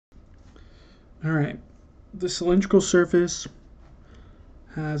All right, the cylindrical surface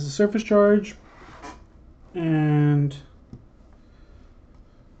has a surface charge, and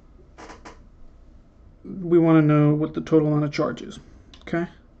we want to know what the total amount of charge is. Okay,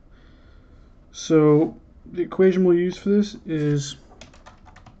 so the equation we'll use for this is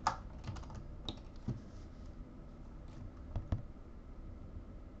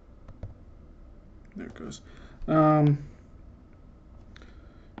there it goes.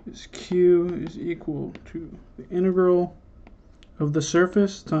 Is Q is equal to the integral of the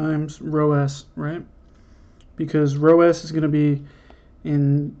surface times rho s, right? Because rho s is going to be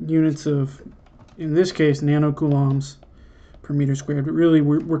in units of, in this case, nanocoulombs per meter squared. But really,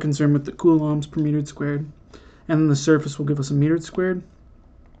 we're concerned with the coulombs per meter squared. And then the surface will give us a meter squared.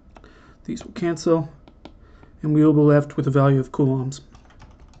 These will cancel. And we will be left with a value of coulombs.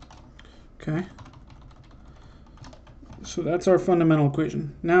 Okay? So that's our fundamental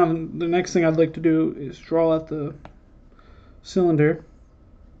equation. Now, the next thing I'd like to do is draw out the cylinder.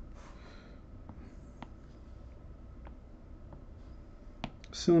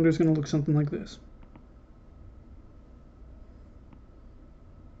 Cylinder is going to look something like this.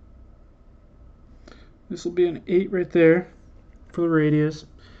 This will be an 8 right there for the radius,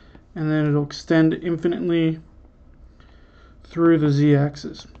 and then it'll extend infinitely through the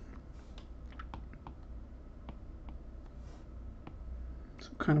z-axis. So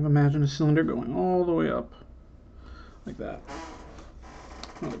kind of imagine a cylinder going all the way up like that.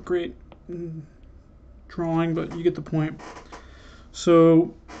 Not a great drawing, but you get the point.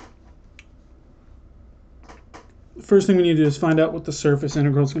 So the first thing we need to do is find out what the surface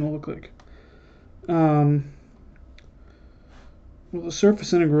integral is going to look like. Well, the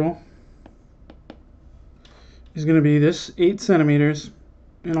surface integral is going to be this 8 centimeters,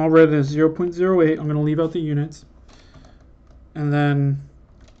 and I'll write it as 0.08. I'm going to leave out the units. And then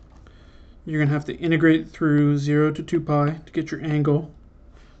you're going to have to integrate through 0 to 2 pi to get your angle.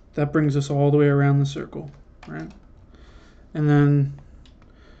 That brings us all the way around the circle, right? And then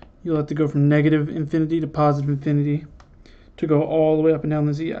you'll have to go from negative infinity to positive infinity to go all the way up and down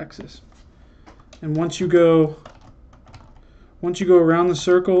the z-axis. And once you go around the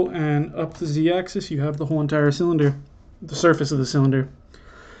circle and up the z-axis, you have the whole entire cylinder, the surface of the cylinder.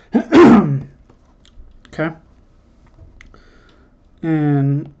 Okay.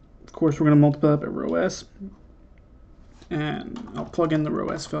 And of course, we're going to multiply that by rho s. And I'll plug in the rho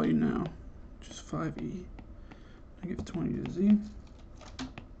s value now, which is 5e negative 20 to z.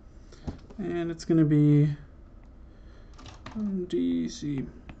 And it's going to be dc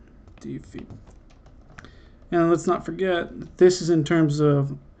dphi. And let's not forget that this is in terms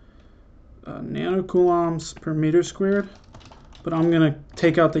of nanocoulombs per meter squared. But I'm going to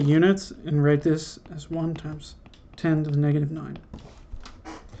take out the units and write this as 1 times 10 to the negative 9.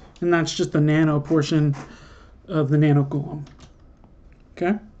 And that's just the nano portion of the nanocoulomb.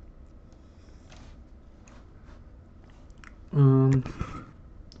 Okay?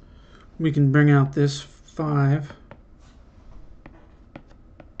 We can bring out this 5.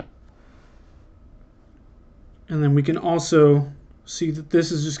 And then we can also see that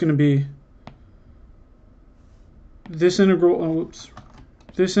this is just going to be this integral. Oh, whoops.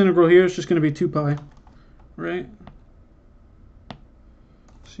 This integral here is just going to be 2 pi, right?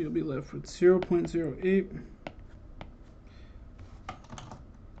 So you'll be left with 0.08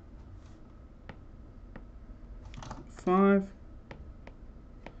 5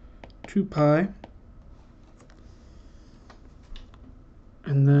 2 pi,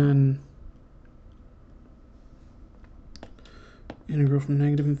 and then integral from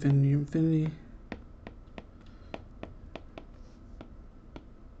negative infinity to infinity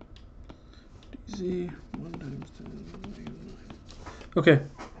dz 1 times 10 to the negative 9. Okay.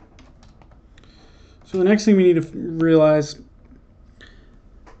 So the next thing we need to realize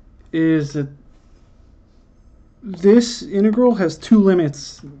is that this integral has 2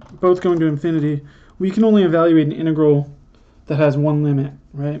 limits, both going to infinity. We can only evaluate an integral that has 1 limit,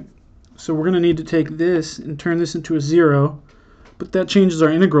 right? So we're going to need to take this and turn this into a 0, but that changes our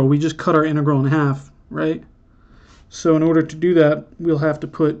integral. We just cut our integral in half, right? So in order to do that, we'll have to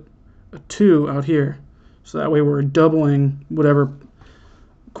put a 2 out here. So that way we're doubling whatever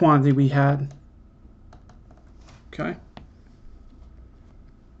quantity we had. Okay?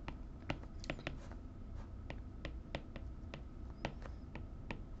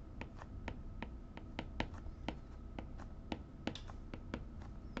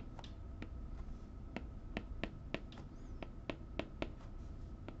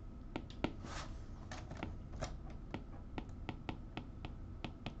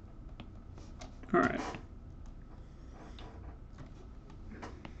 All right.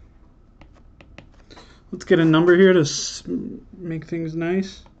 let's get a number here to make things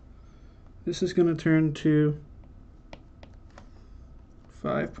nice. This is going to turn to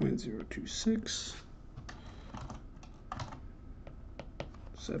 5.026.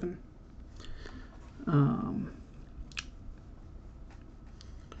 7.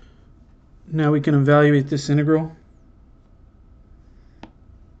 Now we can evaluate this integral.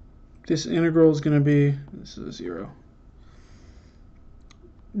 This integral is going to be, this is a 0.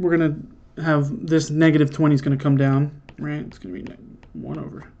 We're going to have this negative 20 is going to come down, right? It's going to be 1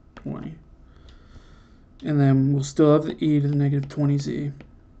 over 20. And then we'll still have the e to the negative 20z,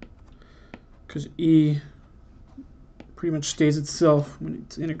 because e pretty much stays itself when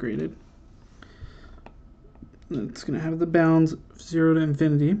it's integrated. It's going to have the bounds of 0 to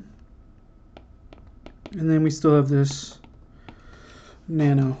infinity. And then we still have this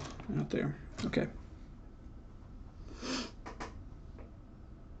nano out there. Okay.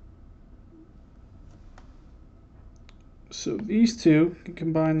 So these two can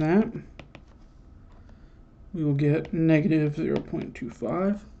combine that. We will get negative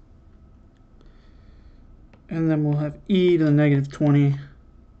 0.25. And then we'll have e to the negative 20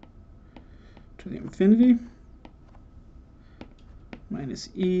 to the infinity minus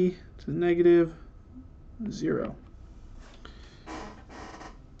e to the negative 0.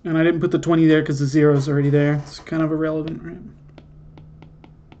 And I didn't put the 20 there because the 0 is already there. It's kind of irrelevant, right?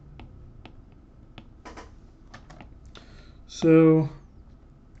 So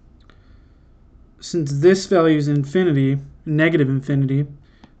since this value is infinity, negative infinity,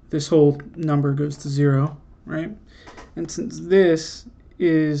 this whole number goes to 0, right? And since this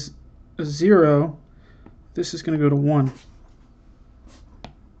is a 0, this is going to go to 1.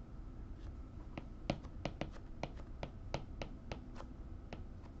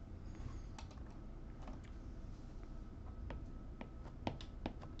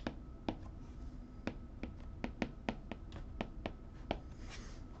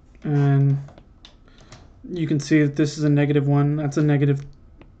 And you can see that this is a negative 1. That's a negative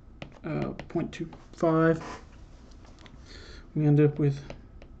 0.25. We end up with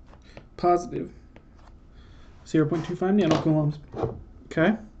positive 0.25 nanocoulombs.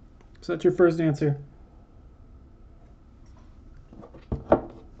 Okay, so that's your first answer.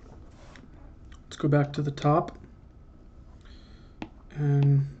 Let's go back to the top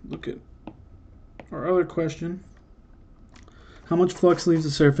and look at our other question. How much flux leaves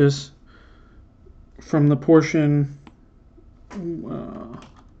the surface from the portion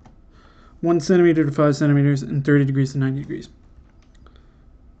 1 centimeter to 5 centimeters and 30 degrees to 90 degrees?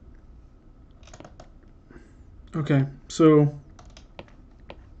 Okay, so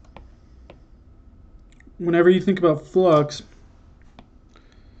whenever you think about flux,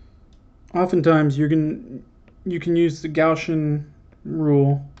 oftentimes you can use the Gaussian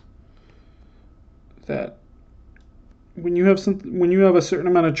rule that when you have a certain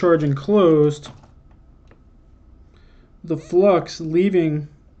amount of charge enclosed, the flux leaving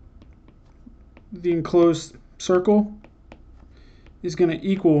the enclosed circle is going to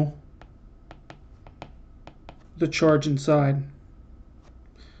equal the charge inside.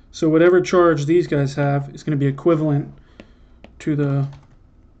 So whatever charge these guys have is going to be equivalent to the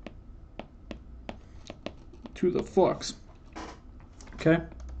flux. Okay?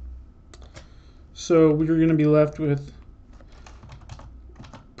 So we're going to be left with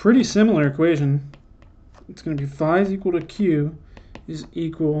pretty similar equation. It's going to be phi is equal to q is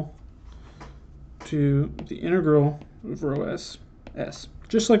equal to the integral of rho s,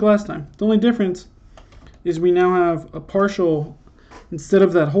 just like last time. The only difference is we now have a partial, instead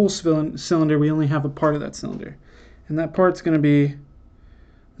of that whole cylinder, we only have a part of that cylinder. And that part's going to be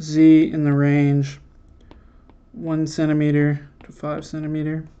z in the range 1 centimeter to 5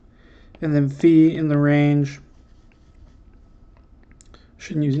 centimeter. And then phi in the range,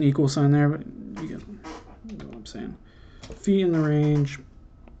 shouldn't use an equal sign there, but you get what I'm saying. Phi in the range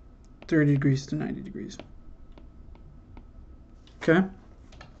 30 degrees to 90 degrees. Okay?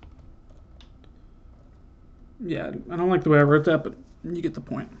 Yeah, I don't like the way I wrote that, but you get the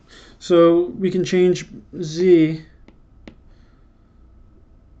point. So we can change z.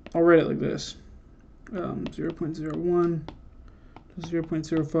 I'll write it like this. 0.01 to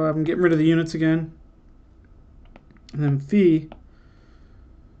 0.05. I'm getting rid of the units again. And then phi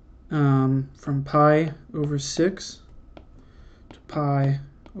from pi over 6 to pi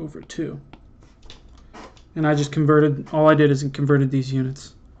over 2. And I just converted, all I did is converted these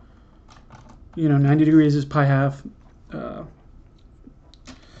units. You know, 90 degrees is pi half,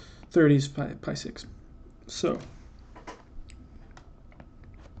 30 is pi 6. So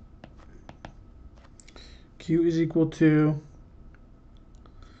Q is equal to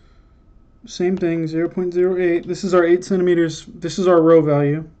Same thing, 0.08. This is our 8 centimeters. This is our rho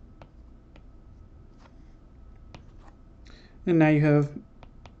value. And now you have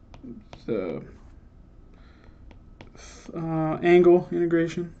the angle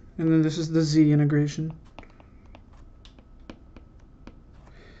integration. And then this is the z integration.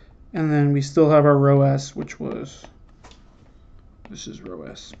 And then we still have our rho s, which was, this is rho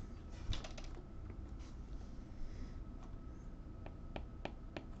s.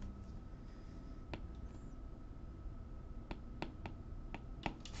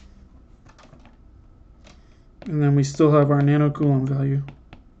 And then we still have our nanocoulomb value.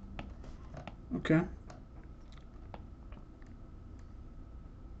 Okay.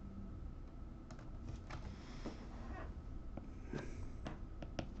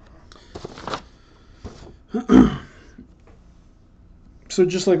 So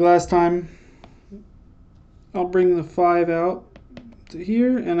just like last time, I'll bring the 5 out to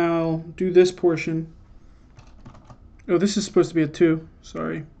here, and I'll do this portion. Oh, this is supposed to be a 2.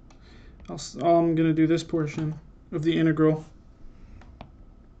 Sorry. I'm going to do this portion of the integral.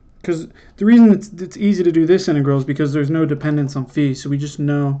 Because the reason it's easy to do this integral is because there's no dependence on phi, so we just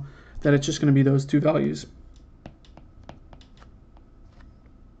know that it's just going to be those two values.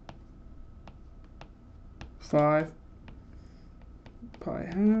 Pi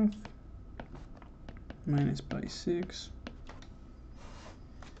half minus pi 6.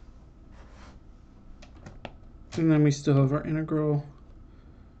 And then we still have our integral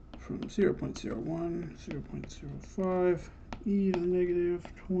from 0.01, 0.05, e to the negative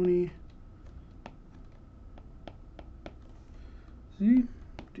 20 z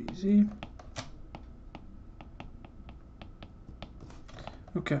dz.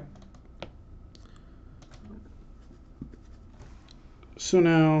 Okay. So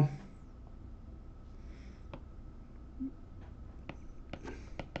now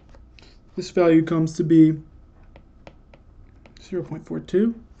this value comes to be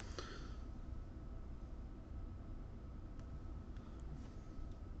 0.42.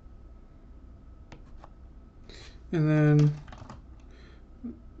 And then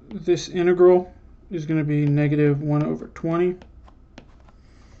this integral is going to be negative 1 over 20.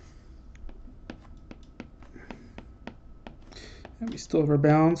 And we still have our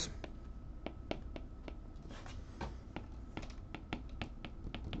bounds.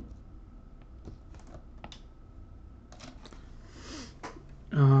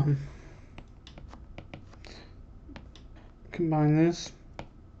 Combine this.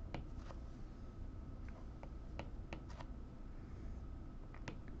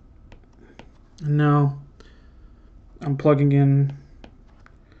 And now I'm plugging in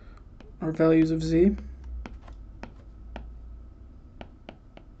our values of z.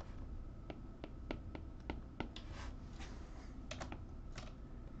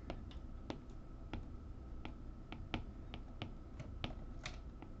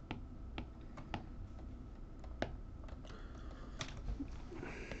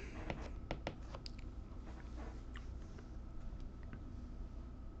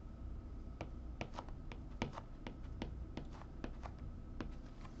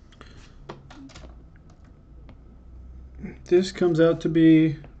 This comes out to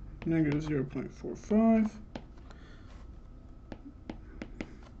be negative 0.45.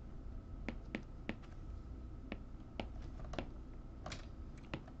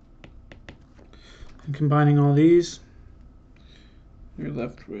 And combining all these, you're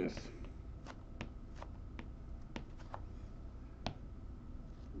left with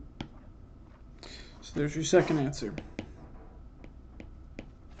so there's your second answer.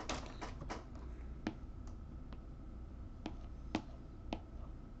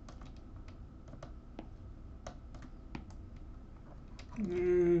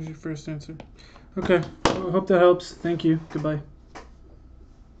 There's your first answer. Okay, I hope that helps. Thank you. Goodbye.